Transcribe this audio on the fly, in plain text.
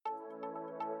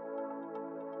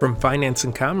From Finance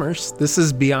and Commerce, this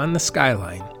is Beyond the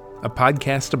Skyline, a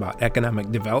podcast about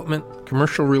economic development,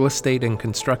 commercial real estate, and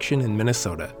construction in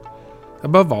Minnesota.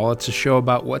 Above all, it's a show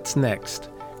about what's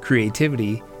next,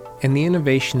 creativity, and the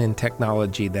innovation and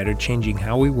technology that are changing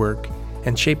how we work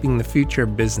and shaping the future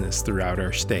of business throughout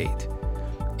our state.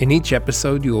 In each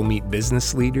episode, you will meet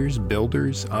business leaders,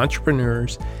 builders,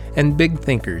 entrepreneurs, and big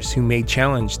thinkers who may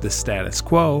challenge the status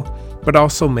quo, but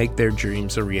also make their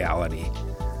dreams a reality.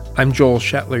 I'm Joel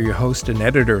Shetler, your host and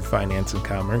editor of Finance and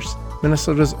Commerce,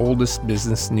 Minnesota's oldest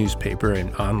business newspaper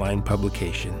and online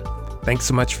publication. Thanks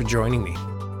so much for joining me.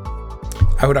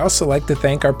 I would also like to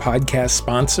thank our podcast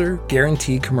sponsor,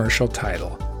 Guarantee Commercial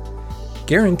Title.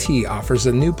 Guarantee offers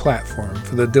a new platform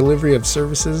for the delivery of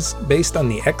services based on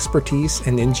the expertise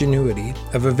and ingenuity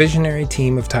of a visionary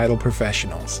team of title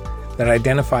professionals that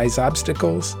identifies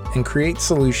obstacles and creates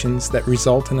solutions that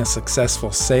result in a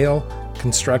successful sale,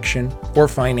 construction, or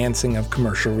financing of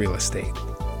commercial real estate.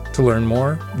 To learn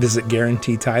more, visit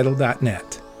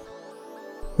guaranteetitle.net.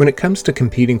 When it comes to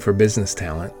competing for business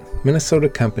talent, Minnesota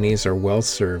companies are well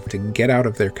served to get out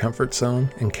of their comfort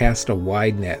zone and cast a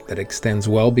wide net that extends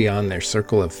well beyond their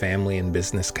circle of family and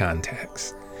business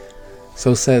contacts.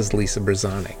 So says Lisa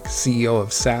Brzonek, CEO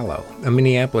of Salo, a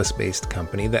Minneapolis-based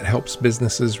company that helps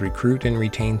businesses recruit and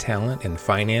retain talent in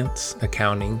finance,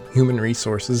 accounting, human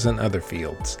resources, and other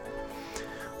fields.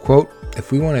 Quote,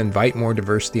 "If we want to invite more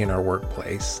diversity in our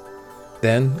workplace,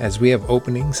 then, as we have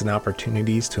openings and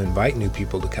opportunities to invite new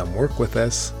people to come work with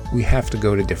us, we have to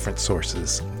go to different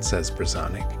sources," says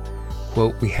Brzonek.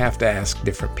 Quote, "We have to ask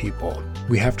different people.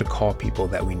 We have to call people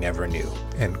that we never knew,"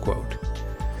 end quote.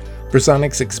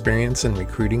 Brzonek's experience in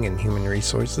recruiting and human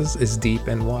resources is deep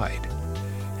and wide.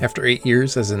 After 8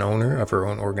 years as an owner of her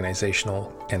own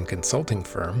organizational and consulting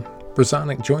firm,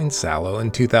 Brzonek joined Salo in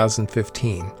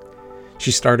 2015.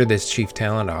 She started as Chief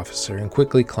Talent Officer and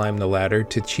quickly climbed the ladder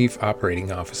to Chief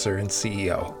Operating Officer and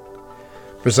CEO.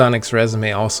 Brzonek's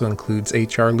resume also includes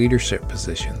HR leadership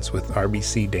positions with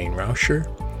RBC Dane Rauscher,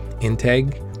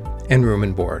 Integ, and Room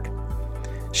and Board.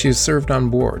 She has served on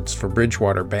boards for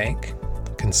Bridgewater Bank,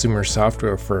 consumer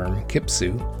software firm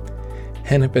Kipsu,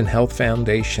 Hennepin Health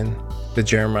Foundation, the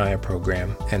Jeremiah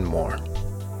Program, and more.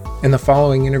 In the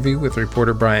following interview with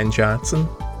reporter Brian Johnson,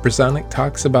 Brzonek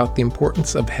talks about the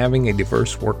importance of having a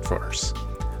diverse workforce,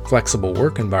 flexible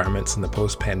work environments in the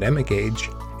post-pandemic age,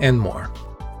 and more.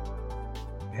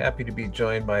 Happy to be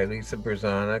joined by Lisa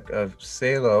Brzonek of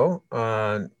Salo,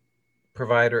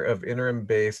 provider of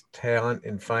interim-based talent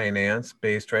in finance,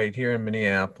 based right here in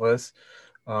Minneapolis.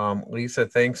 Lisa,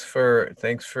 thanks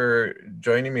for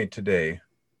joining me today.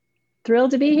 Thrilled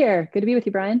to be here. Good to be with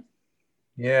you, Brian.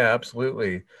 Yeah,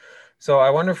 absolutely. So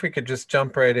I wonder if we could just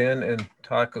jump right in and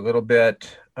talk a little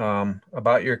bit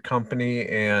about your company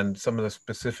and some of the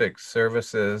specific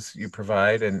services you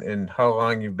provide and how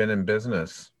long you've been in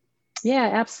business. Yeah,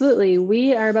 absolutely.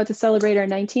 We are about to celebrate our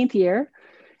 19th year.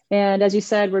 And as you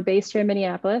said, we're based here in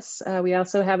Minneapolis. We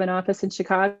also have an office in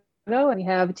Chicago, and we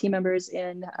have team members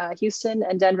in Houston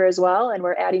and Denver as well. And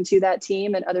we're adding to that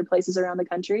team in other places around the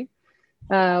country.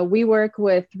 We work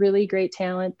with really great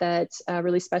talent that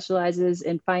really specializes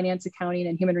in finance, accounting,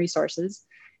 and human resources.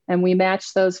 And we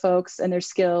match those folks and their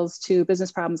skills to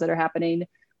business problems that are happening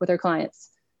with our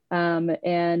clients.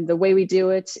 And the way we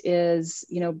do it is,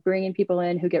 bringing people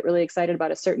in who get really excited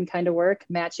about a certain kind of work,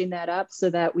 matching that up so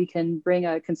that we can bring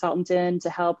a consultant in to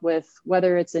help with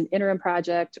whether it's an interim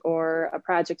project or a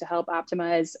project to help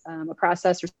optimize a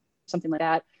process or something like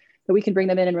that. But we can bring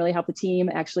them in and really help the team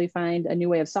actually find a new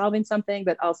way of solving something,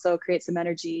 but also create some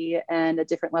energy and a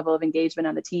different level of engagement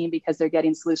on the team because they're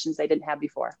getting solutions they didn't have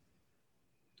before.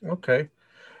 Okay.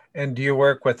 And do you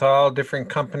work with all different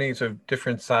companies of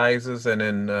different sizes and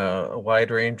in a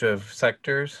wide range of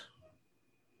sectors?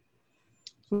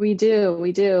 We do.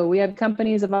 We have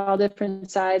companies of all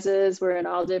different sizes. We're in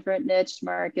all different niche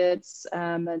markets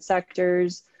and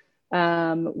sectors.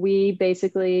 We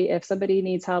basically, if somebody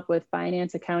needs help with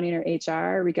finance, accounting, or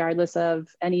HR, regardless of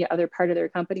any other part of their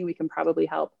company, we can probably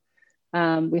help.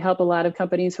 We help a lot of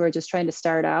companies who are just trying to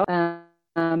start out,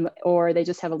 or they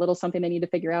just have a little something they need to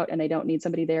figure out and they don't need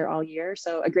somebody there all year.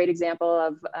 So a great example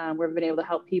of where we've been able to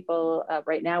help people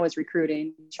right now is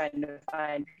recruiting, trying to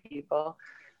find people.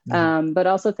 But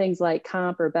also things like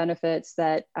comp or benefits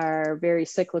that are very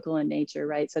cyclical in nature,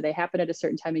 right? So they happen at a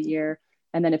certain time of year.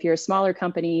 And then if you're a smaller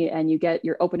company and you get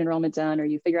your open enrollment done or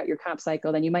you figure out your comp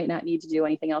cycle, then you might not need to do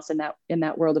anything else in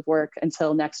that world of work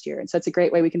until next year. And so it's a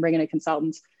great way we can bring in a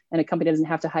consultant and a company doesn't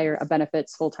have to hire a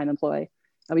benefits full-time employee.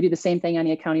 We do the same thing on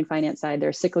the accounting finance side. There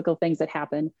are cyclical things that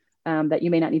happen. that you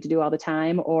may not need to do all the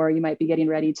time, or you might be getting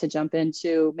ready to jump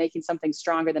into making something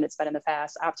stronger than it's been in the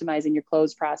past, optimizing your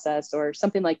close process or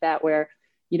something like that, where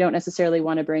you don't necessarily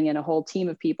want to bring in a whole team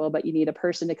of people, but you need a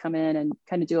person to come in and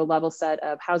kind of do a level set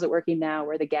of how's it working now,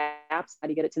 where are the gaps, how do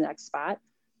you get it to the next spot.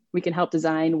 We can help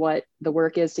design what the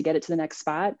work is to get it to the next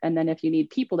spot. And then if you need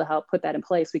people to help put that in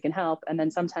place, we can help. And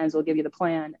then sometimes we'll give you the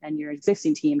plan and your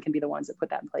existing team can be the ones that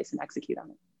put that in place and execute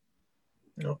on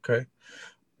it. Okay.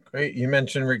 Great. You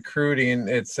mentioned recruiting.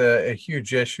 It's a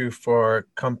huge issue for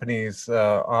companies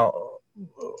of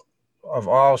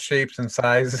all shapes and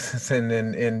sizes and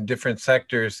in different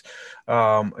sectors.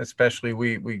 Especially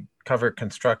we cover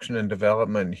construction and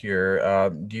development here.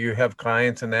 Do you have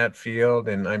clients in that field?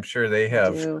 And I'm sure they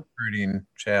have recruiting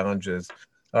challenges.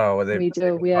 We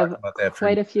do. We have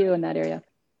quite a few in that area.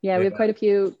 Yeah, we have quite a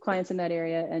few clients in that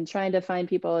area, and trying to find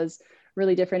people is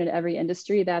really different in every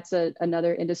industry. That's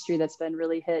another industry that's been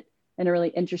really hit in a really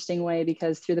interesting way,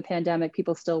 because through the pandemic,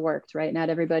 people still worked, right? Not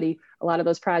everybody, a lot of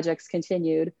those projects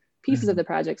continued. Pieces of the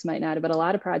projects might not, but a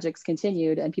lot of projects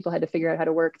continued, and people had to figure out how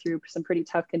to work through some pretty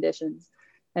tough conditions.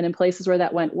 And in places where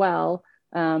that went well,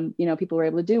 people were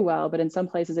able to do well, but in some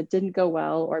places it didn't go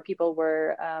well, or people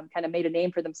were kind of made a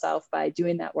name for themselves by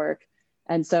doing that work.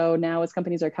 And so now as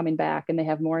companies are coming back and they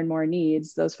have more and more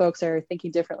needs, those folks are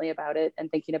thinking differently about it and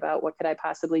thinking about what could I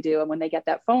possibly do? And when they get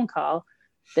that phone call,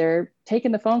 they're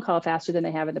taking the phone call faster than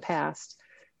they have in the past.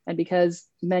 And because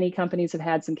many companies have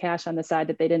had some cash on the side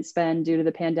that they didn't spend due to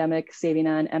the pandemic, saving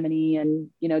on M&E and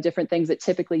different things that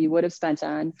typically you would have spent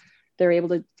on, they're able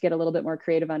to get a little bit more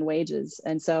creative on wages.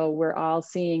 And so we're all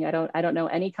seeing, I don't know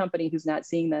any company who's not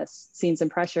seeing some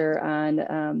pressure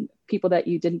on people that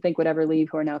you didn't think would ever leave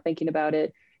who are now thinking about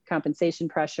it, compensation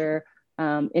pressure,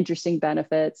 interesting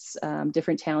benefits,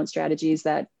 different talent strategies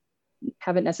that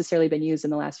haven't necessarily been used in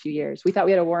the last few years. We thought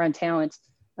we had a war on talent,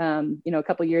 a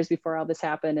couple of years before all this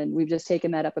happened, and we've just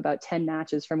taken that up about 10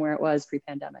 notches from where it was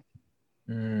pre-pandemic.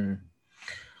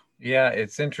 Yeah,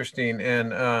 it's interesting.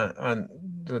 And on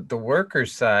the worker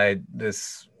side,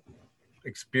 this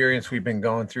experience we've been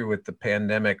going through with the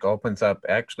pandemic opens up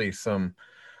actually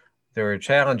there are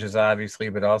challenges, obviously,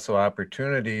 but also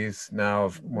opportunities now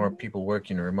of more people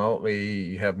working remotely.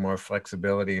 You have more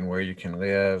flexibility in where you can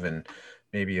live and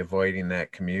maybe avoiding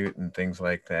that commute and things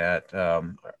like that.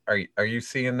 Are you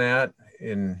seeing that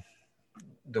in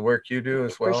the work you do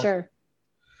as well?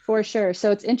 For sure.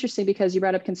 So it's interesting because you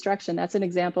brought up construction. That's an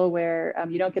example where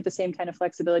you don't get the same kind of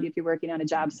flexibility if you're working on a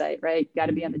job site, right? You got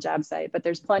to be on the job site, but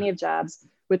there's plenty of jobs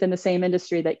within the same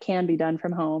industry that can be done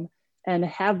from home and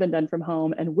have been done from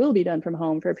home and will be done from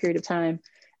home for a period of time.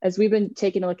 As we've been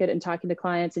taking a look at it and talking to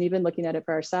clients and even looking at it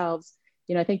for ourselves,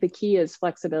 I think the key is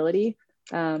flexibility.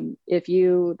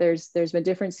 There's been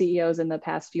different CEOs in the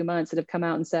past few months that have come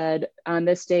out and said, on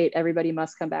this date, everybody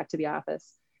must come back to the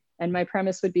office. And my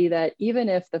premise would be that even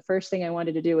if the first thing I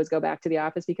wanted to do was go back to the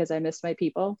office because I missed my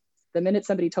people, the minute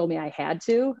somebody told me I had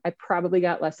to, I probably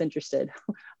got less interested.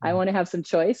 I want to have some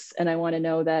choice, and I want to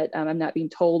know that I'm not being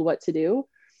told what to do.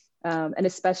 And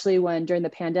especially when during the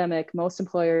pandemic, most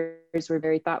employers were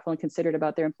very thoughtful and considerate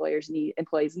about their employees'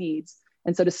 needs.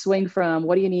 And so to swing from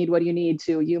what do you need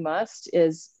to you must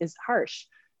is harsh.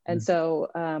 And so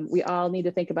we all need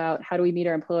to think about how do we meet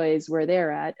our employees where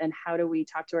they're at, and how do we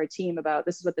talk to our team about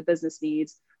this is what the business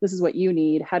needs, this is what you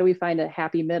need, how do we find a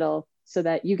happy middle so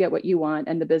that you get what you want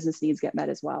and the business needs get met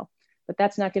as well. But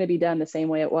that's not going to be done the same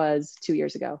way it was 2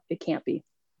 years ago. It can't be.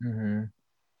 Mm-hmm.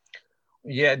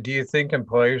 Yeah. Do you think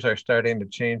employers are starting to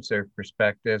change their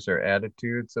perspectives or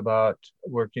attitudes about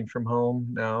working from home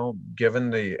now,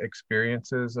 given the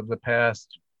experiences of the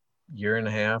past year and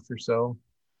a half or so?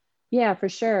 Yeah, for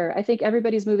sure. I think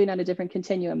everybody's moving on a different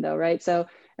continuum though, right? So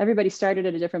everybody started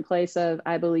at a different place of,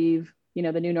 I believe,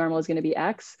 the new normal is going to be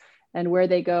X, and where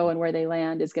they go and where they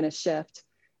land is going to shift.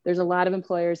 There's a lot of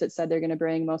employers that said they're going to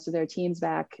bring most of their teams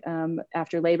back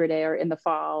after Labor Day or in the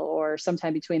fall or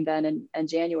sometime between then and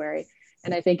January.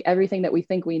 And I think everything that we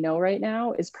think we know right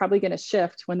now is probably going to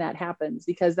shift when that happens,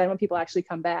 because then when people actually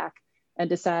come back and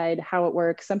decide how it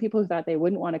works, some people who thought they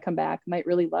wouldn't want to come back might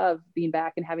really love being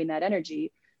back and having that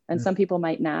energy. And some people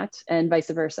might not, and vice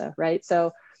versa, right?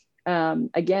 So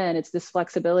again, it's this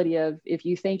flexibility of, if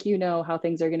you think you know how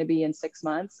things are going to be in 6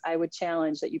 months, I would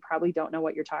challenge that you probably don't know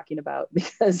what you're talking about,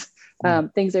 because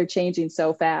things are changing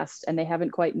so fast and they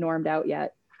haven't quite normed out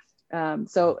yet.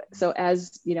 So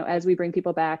as we bring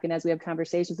people back and as we have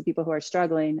conversations with people who are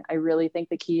struggling, I really think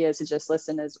the key is to just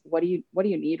listen as what do you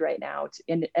need right now?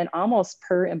 And almost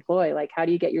per employee, like how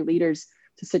do you get your leaders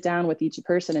to sit down with each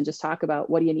person and just talk about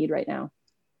what do you need right now?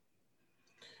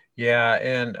 Yeah.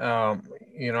 And,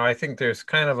 I think there's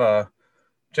kind of a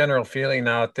general feeling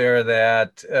out there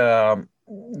that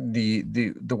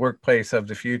the workplace of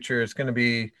the future is going to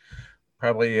be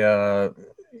probably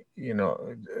you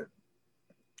know,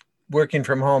 working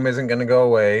from home isn't going to go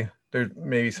away. There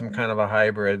may be some kind of a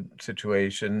hybrid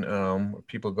situation where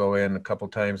people go in a couple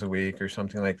times a week or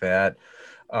something like that.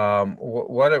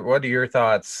 What are your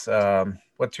thoughts?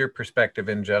 What's your perspective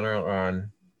in general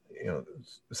on, you know,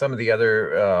 some of the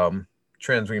other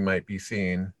trends we might be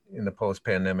seeing in the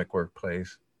post-pandemic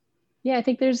workplace? Yeah, I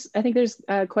think there's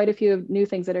quite a few new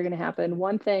things that are going to happen.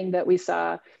 One thing that we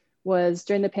saw was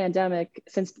during the pandemic,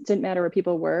 since it didn't matter where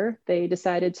people were, they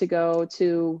decided to go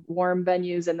to warm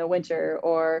venues in the winter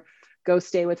or go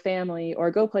stay with family or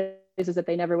go places that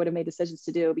they never would have made decisions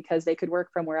to do because they could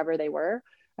work from wherever they were.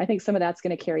 I think some of that's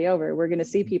going to carry over. We're going to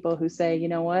see people who say, you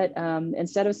know what,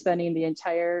 instead of spending the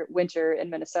entire winter in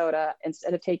Minnesota,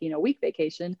 instead of taking a week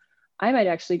vacation, I might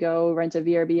actually go rent a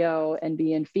VRBO and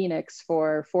be in Phoenix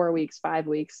for 4 weeks, 5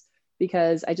 weeks,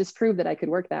 because I just proved that I could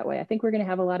work that way. I think we're going to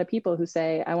have a lot of people who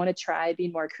say, I want to try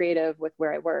being more creative with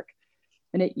where I work.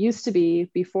 And it used to be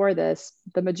before this,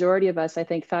 the majority of us, I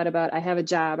think, thought about, I have a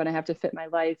job and I have to fit my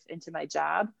life into my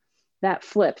job. That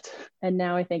flipped. And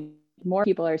now I think more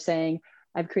people are saying,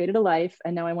 I've created a life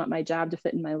and now I want my job to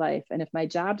fit in my life. And if my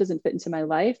job doesn't fit into my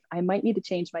life, I might need to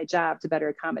change my job to better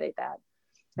accommodate that.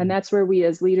 And that's where we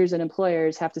as leaders and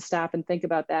employers have to stop and think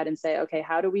about that and say, okay,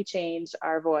 how do we change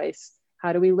our voice?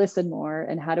 How do we listen more?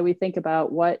 And how do we think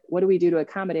about what do we do to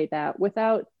accommodate that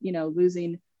without,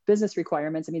 losing business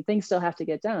requirements? I mean, things still have to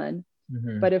get done.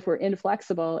 Mm-hmm. But if we're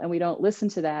inflexible and we don't listen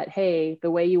to that, hey,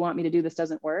 the way you want me to do this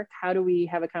doesn't work. How do we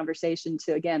have a conversation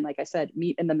to, again, like I said,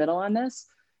 meet in the middle on this?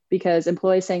 Because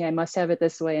employees saying I must have it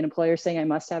this way and employers saying I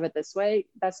must have it this way,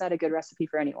 that's not a good recipe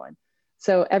for anyone.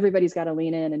 So everybody's got to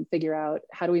lean in and figure out,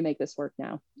 how do we make this work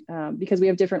now? Because we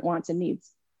have different wants and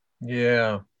needs.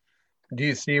 Yeah. Do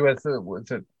you see with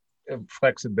the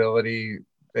flexibility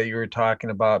that you were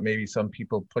talking about, maybe some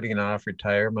people putting off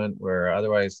retirement where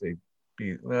otherwise they'd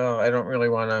be, well, I don't really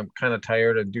want to, I'm kind of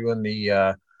tired of doing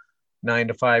the 9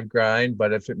 to 5 grind,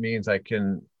 but if it means I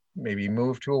can maybe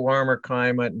move to a warmer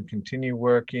climate and continue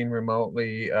working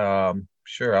remotely,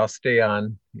 sure, I'll stay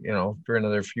on, for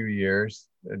another few years.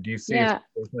 Do you see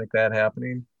something like that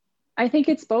happening? I think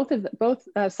it's both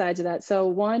sides of that. So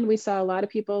one, we saw a lot of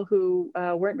people who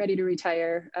weren't ready to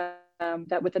retire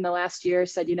that within the last year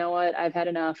said, you know what, I've had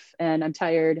enough and I'm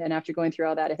tired. And after going through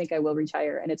all that, I think I will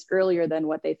retire. And it's earlier than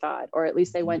what they thought, or at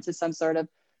least they went to some sort of,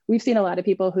 we've seen a lot of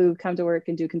people who come to work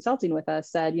and do consulting with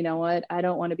us said, you know what, I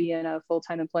don't want to be in a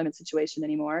full-time employment situation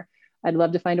anymore. I'd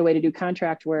love to find a way to do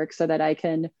contract work so that I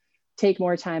can take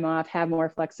more time off, have more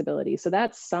flexibility. So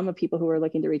that's some of people who are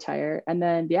looking to retire. And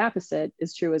then the opposite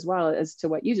is true as well, as to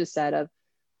what you just said of,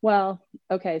 well,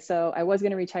 okay, so I was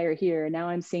going to retire here. Now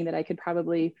I'm seeing that I could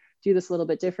probably do this a little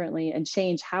bit differently and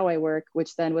change how I work,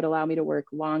 which then would allow me to work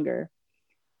longer.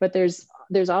 But there's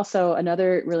also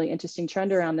another really interesting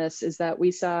trend around this is that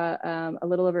we saw a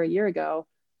little over a year ago,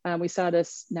 we saw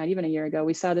this, not even a year ago,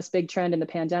 we saw this big trend in the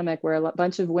pandemic where a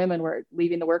bunch of women were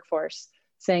leaving the workforce,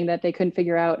 saying that they couldn't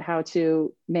figure out how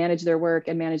to manage their work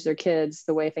and manage their kids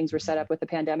the way things were set up with the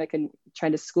pandemic and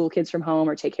trying to school kids from home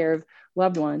or take care of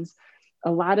loved ones.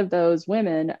 A lot of those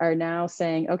women are now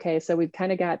saying, okay, so we've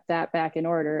kind of got that back in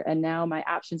order and now my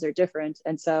options are different.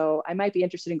 And so I might be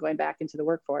interested in going back into the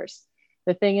workforce.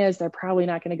 The thing is, they're probably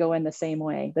not going to go in the same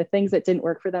way. The things that didn't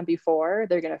work for them before,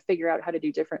 they're going to figure out how to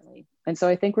do differently. And so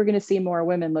I think we're going to see more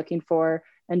women looking for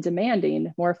and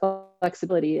demanding more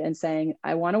flexibility and saying,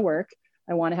 I want to work.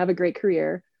 I want to have a great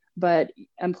career, but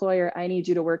employer, I need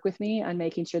you to work with me on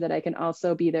making sure that I can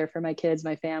also be there for my kids,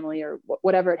 my family, or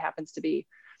whatever it happens to be.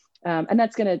 And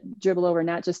that's going to dribble over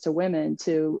not just to women,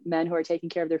 to men who are taking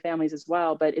care of their families as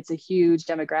well. But it's a huge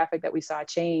demographic that we saw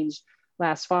change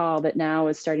last fall that now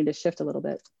is starting to shift a little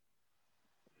bit.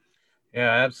 Yeah,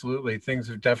 absolutely. Things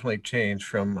have definitely changed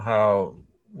from how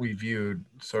we viewed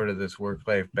sort of this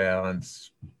work-life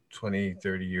balance 20,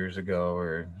 30 years ago,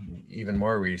 or even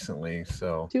more recently.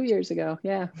 So 2 years ago.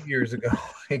 Yeah. 2 years ago.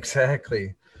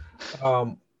 Exactly.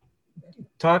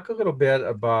 Talk a little bit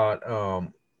about,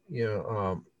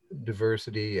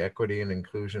 diversity, equity, and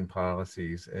inclusion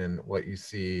policies and what you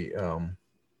see, kind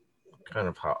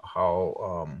of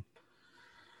how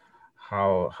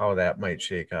that might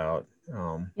shake out.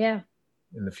 Yeah,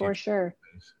 in the future. For sure.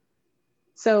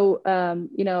 So,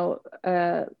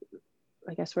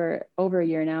 I guess we're over a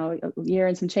year now, a year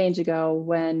and some change ago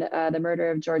when the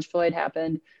murder of George Floyd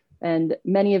happened, and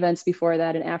many events before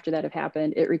that and after that have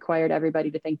happened. It required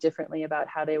everybody to think differently about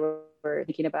how they were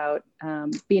thinking about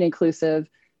being inclusive,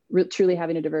 truly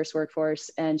having a diverse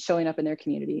workforce and showing up in their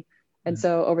community. And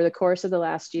so over the course of the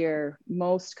last year,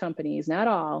 most companies, not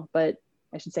all, but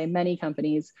I should say many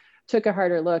companies, took a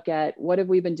harder look at what have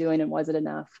we been doing and was it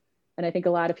enough? And I think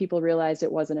a lot of people realized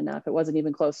it wasn't enough. It wasn't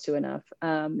even close to enough.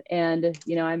 And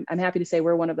you know, I'm happy to say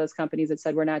we're one of those companies that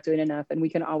said we're not doing enough and we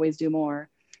can always do more.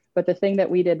 But the thing that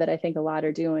we did that I think a lot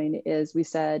are doing is we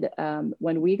said,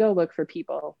 when we go look for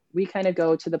people, we kind of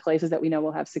go to the places that we know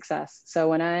will have success. So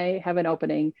when I have an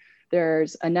opening,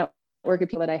 there's a network of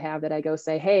people that I have that I go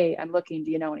say, hey, I'm looking,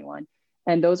 do you know anyone?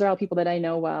 And those are all people that I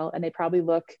know well, and they probably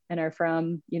look and are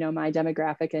from, you know, my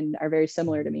demographic and are very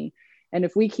similar to me. And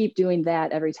if we keep doing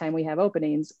that every time we have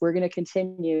openings, we're going to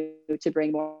continue to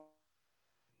bring more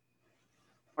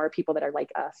people that are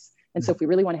like us. And so if we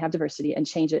really want to have diversity and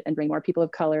change it and bring more people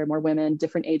of color, more women,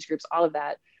 different age groups, all of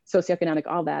that, socioeconomic,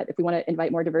 all that, if we want to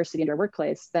invite more diversity into our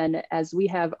workplace, then as we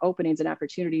have openings and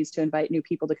opportunities to invite new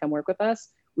people to come work with us,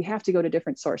 we have to go to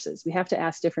different sources. We have to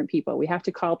ask different people. We have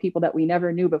to call people that we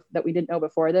never knew, that we didn't know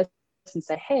before this, and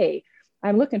say, hey,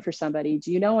 I'm looking for somebody.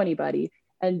 Do you know anybody?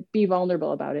 And be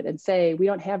vulnerable about it and say, we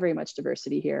don't have very much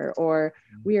diversity here, or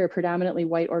we are a predominantly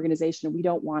white organization and we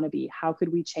don't want to be. How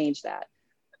could we change that?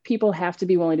 People have to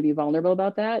be willing to be vulnerable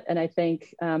about that. And I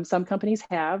think some companies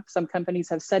have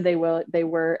said they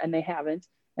were, and they haven't.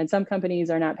 And some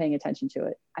companies are not paying attention to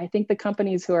it. I think the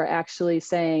companies who are actually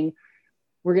saying,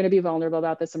 we're going to be vulnerable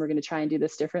about this and we're going to try and do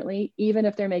this differently, even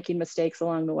if they're making mistakes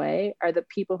along the way, are the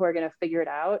people who are going to figure it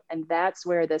out. And that's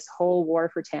where this whole war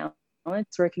for talent,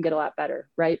 it's where it can get a lot better,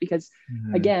 right? Because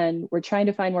again, we're trying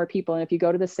to find more people. And if you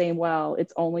go to the same well,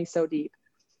 it's only so deep.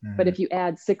 But if you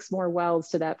add 6 more wells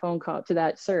to that phone call, to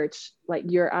that search, like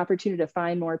your opportunity to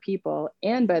find more people,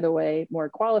 and by the way, more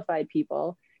qualified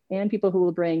people and people who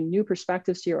will bring new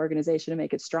perspectives to your organization and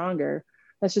make it stronger,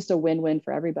 that's just a win-win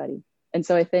for everybody. And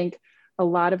so I think a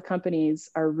lot of companies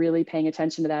are really paying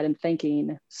attention to that and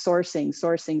thinking,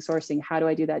 sourcing, how do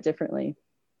I do that differently?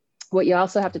 What you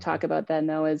also have to talk about then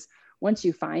though is once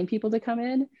you find people to come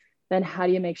in, then how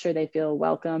do you make sure they feel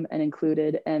welcome and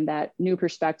included, and that new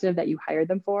perspective that you hired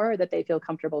them for, that they feel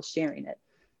comfortable sharing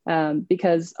it?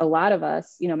 Because a lot of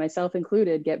us, you know, myself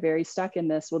included, get very stuck in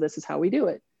this, well, this is how we do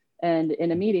it. And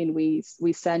in a meeting, we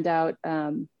send out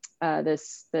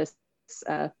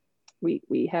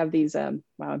we have these,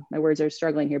 wow, my words are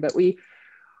struggling here, but we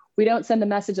don't send the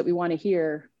message that we want to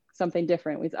hear something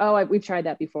different. We've tried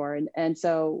that before. And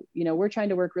so, you know, we're trying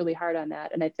to work really hard on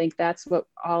that. And I think that's what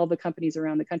all the companies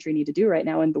around the country need to do right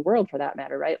now, in the world for that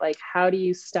matter, right? Like, how do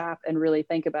you stop and really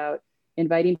think about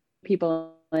inviting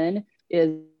people in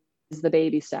is the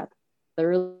baby step.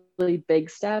 The really big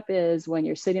step is when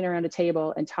you're sitting around a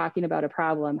table and talking about a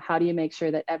problem, how do you make sure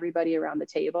that everybody around the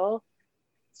table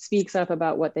speaks up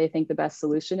about what they think the best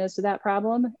solution is to that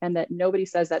problem, and that nobody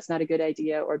says that's not a good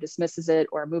idea or dismisses it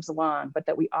or moves along, but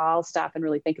that we all stop and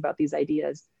really think about these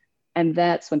ideas. And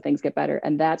that's when things get better.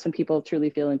 And that's when people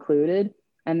truly feel included.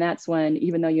 And that's when,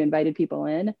 even though you invited people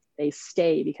in, they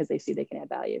stay because they see they can add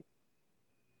value.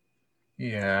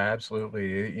 Yeah,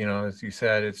 absolutely. You know, as you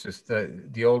said, it's just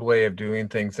the old way of doing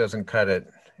things doesn't cut it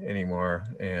anymore.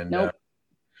 And Nope.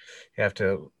 You have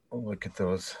to look at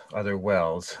those other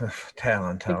wells of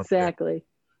talent out exactly.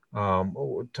 there.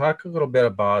 Talk a little bit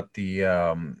about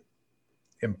the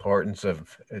importance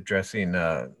of addressing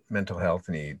mental health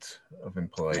needs of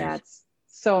employees. Yeah, it's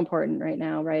so important right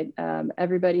now, right?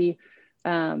 Everybody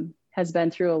has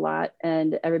been through a lot,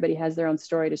 and everybody has their own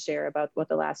story to share about what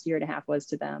the last year and a half was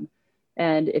to them.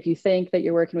 And if you think that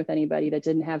you're working with anybody that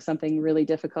didn't have something really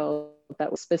difficult, that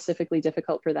was specifically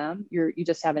difficult for them, you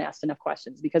just haven't asked enough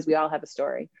questions, because we all have a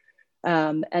story.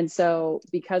 And so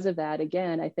because of that,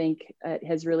 again, I think it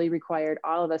has really required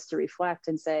all of us to reflect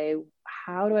and say,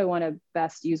 how do I want to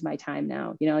best use my time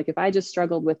now? You know, like if I just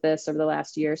struggled with this over the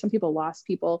last year, some people lost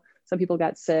people, some people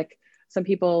got sick, some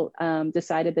people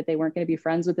decided that they weren't going to be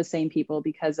friends with the same people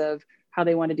because of how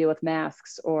they want to deal with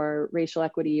masks or racial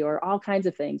equity or all kinds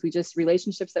of things.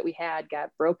 Relationships that we had got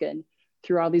broken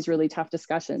through all these really tough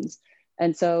discussions.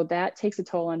 And so that takes a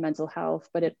toll on mental health,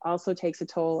 but it also takes a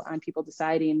toll on people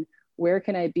deciding, where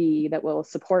can I be that will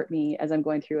support me as I'm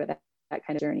going through that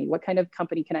kind of journey? What kind of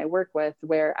company can I work with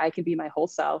where I can be my whole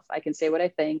self? I can say what I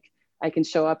think. I can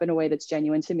show up in a way that's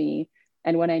genuine to me.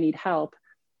 And when I need help,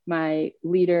 my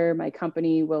leader, my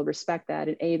company will respect that.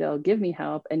 And A, they'll give me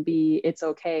help, and B, it's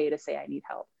okay to say I need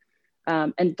help.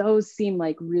 And those seem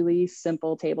like really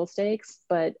simple table stakes,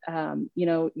 but you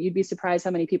know, you'd be surprised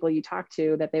how many people you talk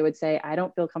to that they would say, I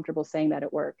don't feel comfortable saying that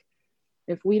at work.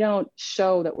 If we don't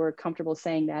show that we're comfortable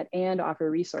saying that and offer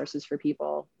resources for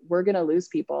people, we're going to lose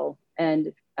people.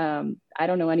 And I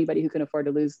don't know anybody who can afford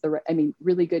to lose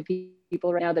really good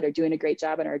people right now that are doing a great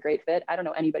job and are a great fit. I don't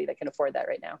know anybody that can afford that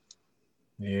right now.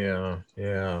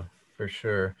 Yeah, for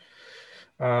sure.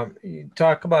 You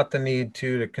talk about the need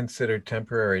to consider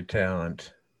temporary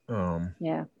talent. Um,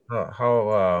 Yeah.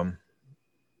 how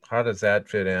does that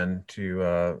fit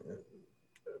into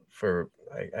for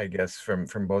I guess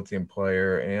from both the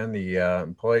employer and the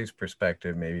employee's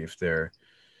perspective, maybe if they're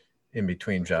in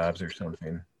between jobs or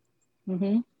something.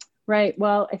 Mm-hmm. Right.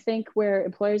 Well, I think where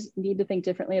employers need to think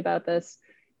differently about this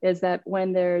is that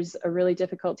when there's a really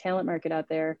difficult talent market out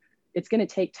there, it's going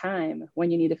to take time when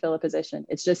you need to fill a position.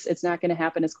 It's not going to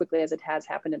happen as quickly as it has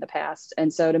happened in the past.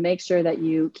 And so to make sure that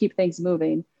you keep things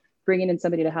moving, bringing in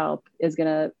somebody to help is going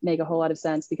to make a whole lot of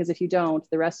sense, because if you don't,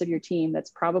 the rest of your team that's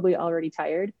probably already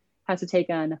tired has to take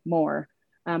on more.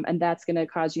 And that's going to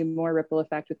cause you more ripple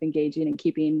effect with engaging and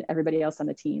keeping everybody else on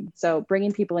the team. So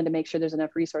bringing people in to make sure there's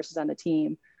enough resources on the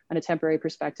team on a temporary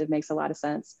perspective makes a lot of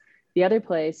sense. The other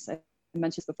place, I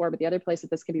mentioned this before, but the other place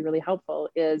that this can be really helpful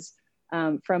is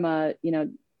from a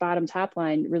bottom top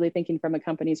line, really thinking from a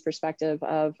company's perspective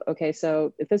of, okay,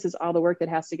 so if this is all the work that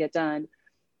has to get done,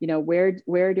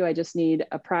 where do I just need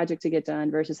a project to get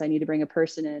done versus I need to bring a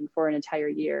person in for an entire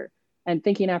year? And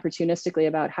thinking opportunistically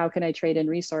about how can I trade in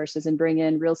resources and bring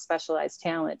in real specialized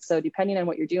talent. So depending on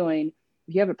what you're doing,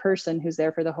 if you have a person who's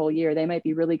there for the whole year, they might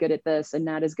be really good at this and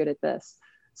not as good at this.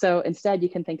 So instead you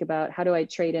can think about, how do I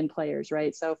trade in players,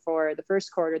 right? So for the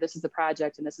first quarter, this is the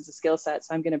project and this is a skill set.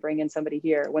 So I'm going to bring in somebody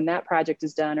here. When that project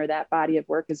is done or that body of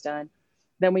work is done,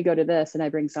 then we go to this and I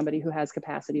bring somebody who has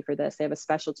capacity for this. They have a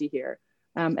specialty here.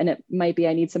 And it might be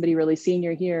I need somebody really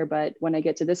senior here, but when I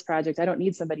get to this project, I don't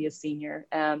need somebody as senior.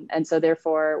 And so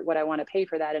therefore, what I want to pay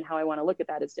for that and how I want to look at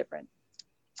that is different.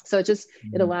 So it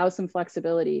allows some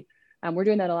flexibility. We're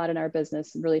doing that a lot in our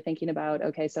business, and really thinking about,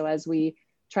 okay, so as we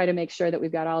try to make sure that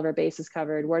we've got all of our bases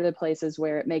covered, what are the places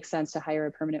where it makes sense to hire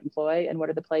a permanent employee? And what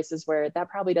are the places where that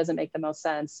probably doesn't make the most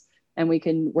sense? And we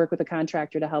can work with a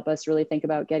contractor to help us really think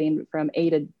about getting from A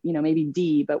to, maybe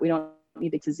D, but we don't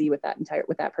need to Z with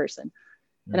that person.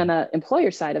 And on the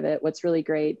employer side of it, what's really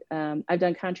great, I've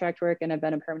done contract work and I've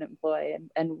been a permanent employee.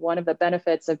 And one of the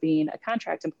benefits of being a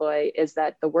contract employee is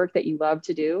that the work that you love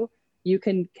to do, you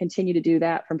can continue to do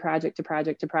that from project to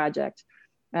project to project.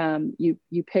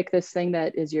 You pick this thing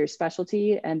that is your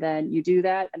specialty, and then you do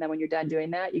that. And then when you're done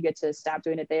doing that, you get to stop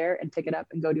doing it there and pick it up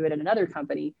and go do it in another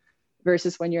company.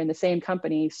 Versus when you're in the same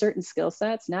company, certain skill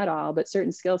sets, not all, but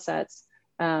certain skill sets,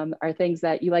 are things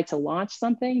that you like to launch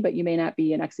something, but you may not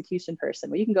be an execution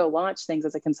person. Well, you can go launch things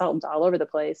as a consultant all over the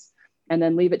place and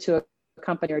then leave it to a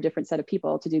company or a different set of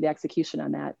people to do the execution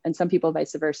on that. And some people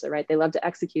vice versa, right? They love to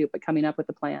execute, but coming up with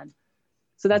a plan.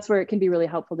 So that's where it can be really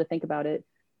helpful to think about it.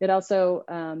 It also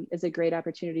is a great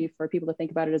opportunity for people to think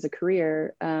about it as a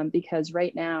career, because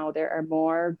right now there are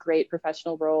more great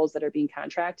professional roles that are being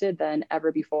contracted than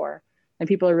ever before. And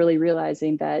people are really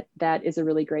realizing that that is a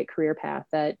really great career path,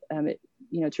 that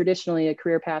traditionally a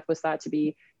career path was thought to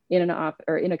be in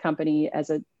a company as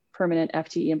a permanent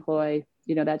FTE employee,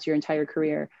 that's your entire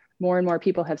career. More and more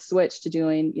people have switched to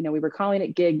doing, we were calling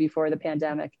it gig before the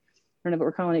pandemic. I don't know if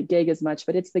we're calling it gig as much,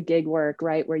 but it's the gig work,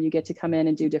 right? Where you get to come in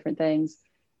and do different things.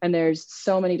 And there's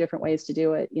so many different ways to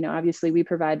do it. Obviously we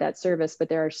provide that service, but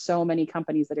there are so many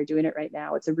companies that are doing it right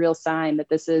now. It's a real sign that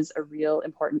this is a real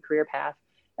important career path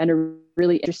and a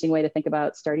really interesting way to think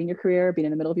about starting your career, being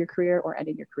in the middle of your career, or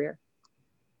ending your career.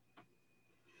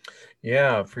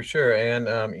 Yeah, for sure. And,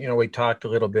 we talked a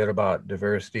little bit about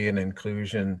diversity and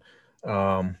inclusion.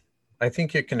 I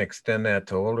think you can extend that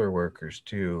to older workers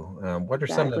too. What are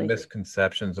some of the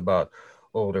misconceptions about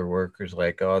older workers?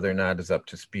 Like, oh, they're not as up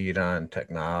to speed on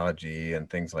technology and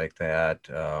things like that.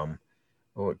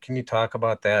 Can you talk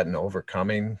about that and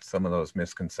overcoming some of those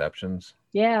misconceptions?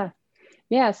 Yeah.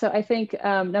 So I think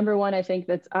number one, I think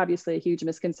that's obviously a huge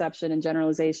misconception and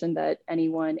generalization that any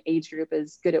one age group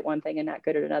is good at one thing and not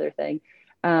good at another thing.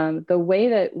 The way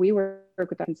that we work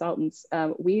with the consultants,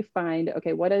 we find,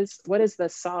 okay, what is the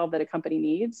solve that a company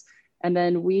needs? And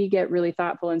then we get really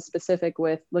thoughtful and specific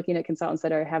with looking at consultants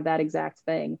that have that exact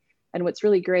thing. And what's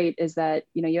really great is that,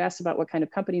 you asked about what kind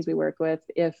of companies we work with.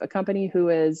 If a company who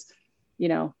is,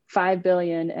 5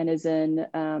 billion and is in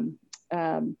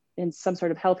some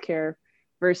sort of healthcare,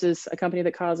 versus a company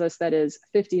that calls us that is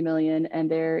 50 million and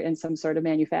they're in some sort of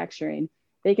manufacturing,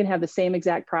 they can have the same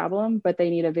exact problem, but they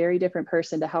need a very different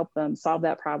person to help them solve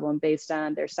that problem based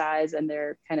on their size and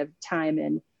their kind of time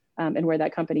and where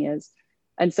that company is.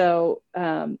 And so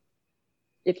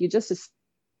if you just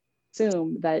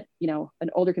assume that, an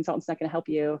older consultant's not going to help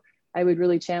you, I would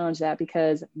really challenge that,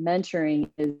 because mentoring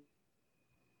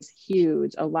is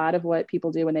huge. A lot of what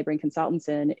people do when they bring consultants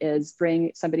in is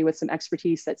bring somebody with some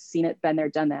expertise that's seen it, been there,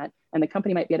 done that. And the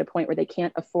company might be at a point where they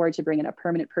can't afford to bring in a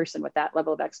permanent person with that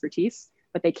level of expertise,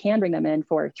 but they can bring them in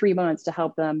for 3 months to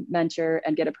help them mentor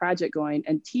and get a project going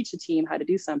and teach a team how to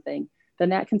do something. Then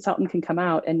that consultant can come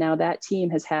out, and now that team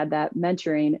has had that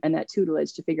mentoring and that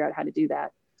tutelage to figure out how to do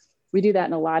that. We do that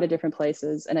in a lot of different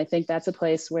places. And I think that's a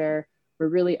place where we're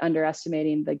really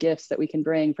underestimating the gifts that we can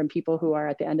bring from people who are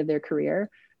at the end of their career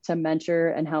to mentor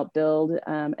and help build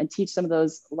and teach some of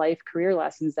those life career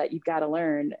lessons that you've got to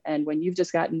learn. And when you've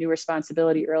just gotten new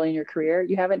responsibility early in your career,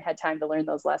 you haven't had time to learn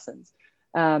those lessons.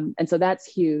 And so that's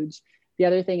huge. The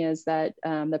other thing is that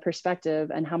the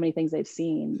perspective and how many things they've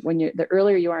seen. When the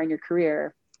earlier you are in your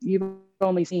career, you've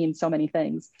only seen so many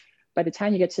things. By the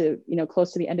time you get to,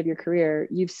 close to the end of your career,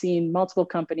 you've seen multiple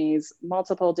companies,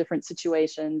 multiple different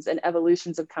situations and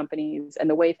evolutions of companies and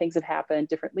the way things have happened,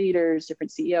 different leaders,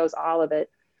 different CEOs, all of it.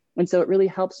 And so it really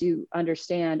helps you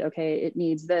understand, okay, it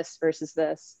needs this versus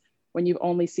this. When you've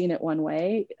only seen it one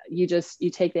way, you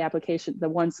take the application, the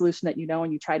one solution that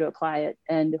and you try to apply it.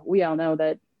 And we all know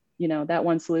that, that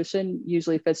one solution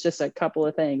usually fits just a couple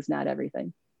of things, not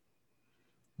everything.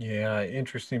 Yeah,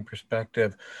 interesting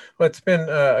perspective. Well, it's been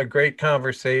a great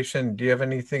conversation. Do you have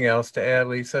anything else to add,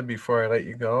 Lisa, before I let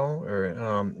you go?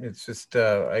 Or it's just,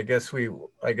 I guess we'll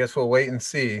wait and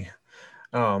see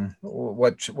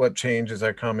what changes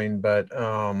are coming. But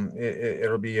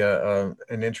it'll be an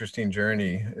interesting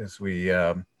journey as we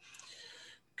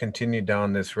continue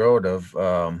down this road of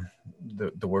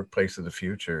the workplace of the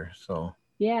future. So.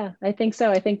 Yeah, I think so.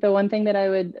 I think the one thing that I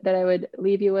would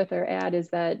leave you with or add is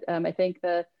that I think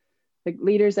the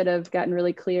leaders that have gotten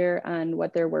really clear on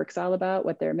what their work's all about,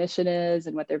 what their mission is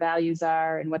and what their values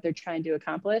are and what they're trying to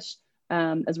accomplish,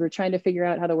 as we're trying to figure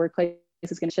out how the workplace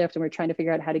is going to shift and we're trying to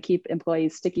figure out how to keep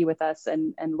employees sticky with us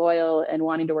and loyal and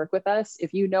wanting to work with us.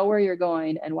 If you know where you're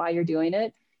going and why you're doing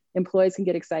it, employees can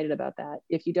get excited about that.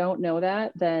 If you don't know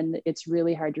that, then it's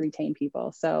really hard to retain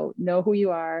people. So know who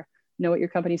you are, know what your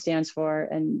company stands for,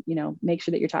 and make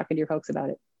sure that you're talking to your folks about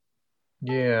it.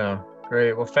 Yeah,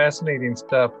 great. Well, fascinating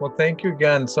stuff. Well, thank you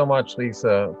again so much,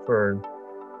 Lisa, for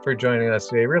joining us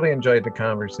today. Really enjoyed the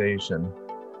conversation.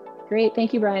 Great.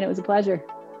 Thank you, Brian. It was a pleasure.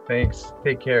 Thanks.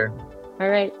 Take care. All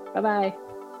right. Bye-bye.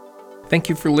 Thank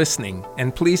you for listening,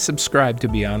 and please subscribe to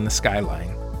Beyond the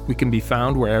Skyline. We can be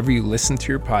found wherever you listen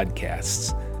to your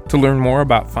podcasts. To learn more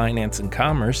about finance and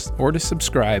commerce or to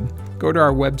subscribe, go to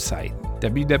our website,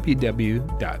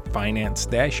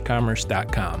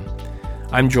 www.finance-commerce.com.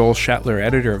 I'm Joel Shetler,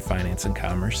 editor of Finance and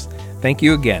Commerce. Thank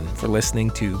you again for listening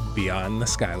to Beyond the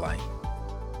Skyline.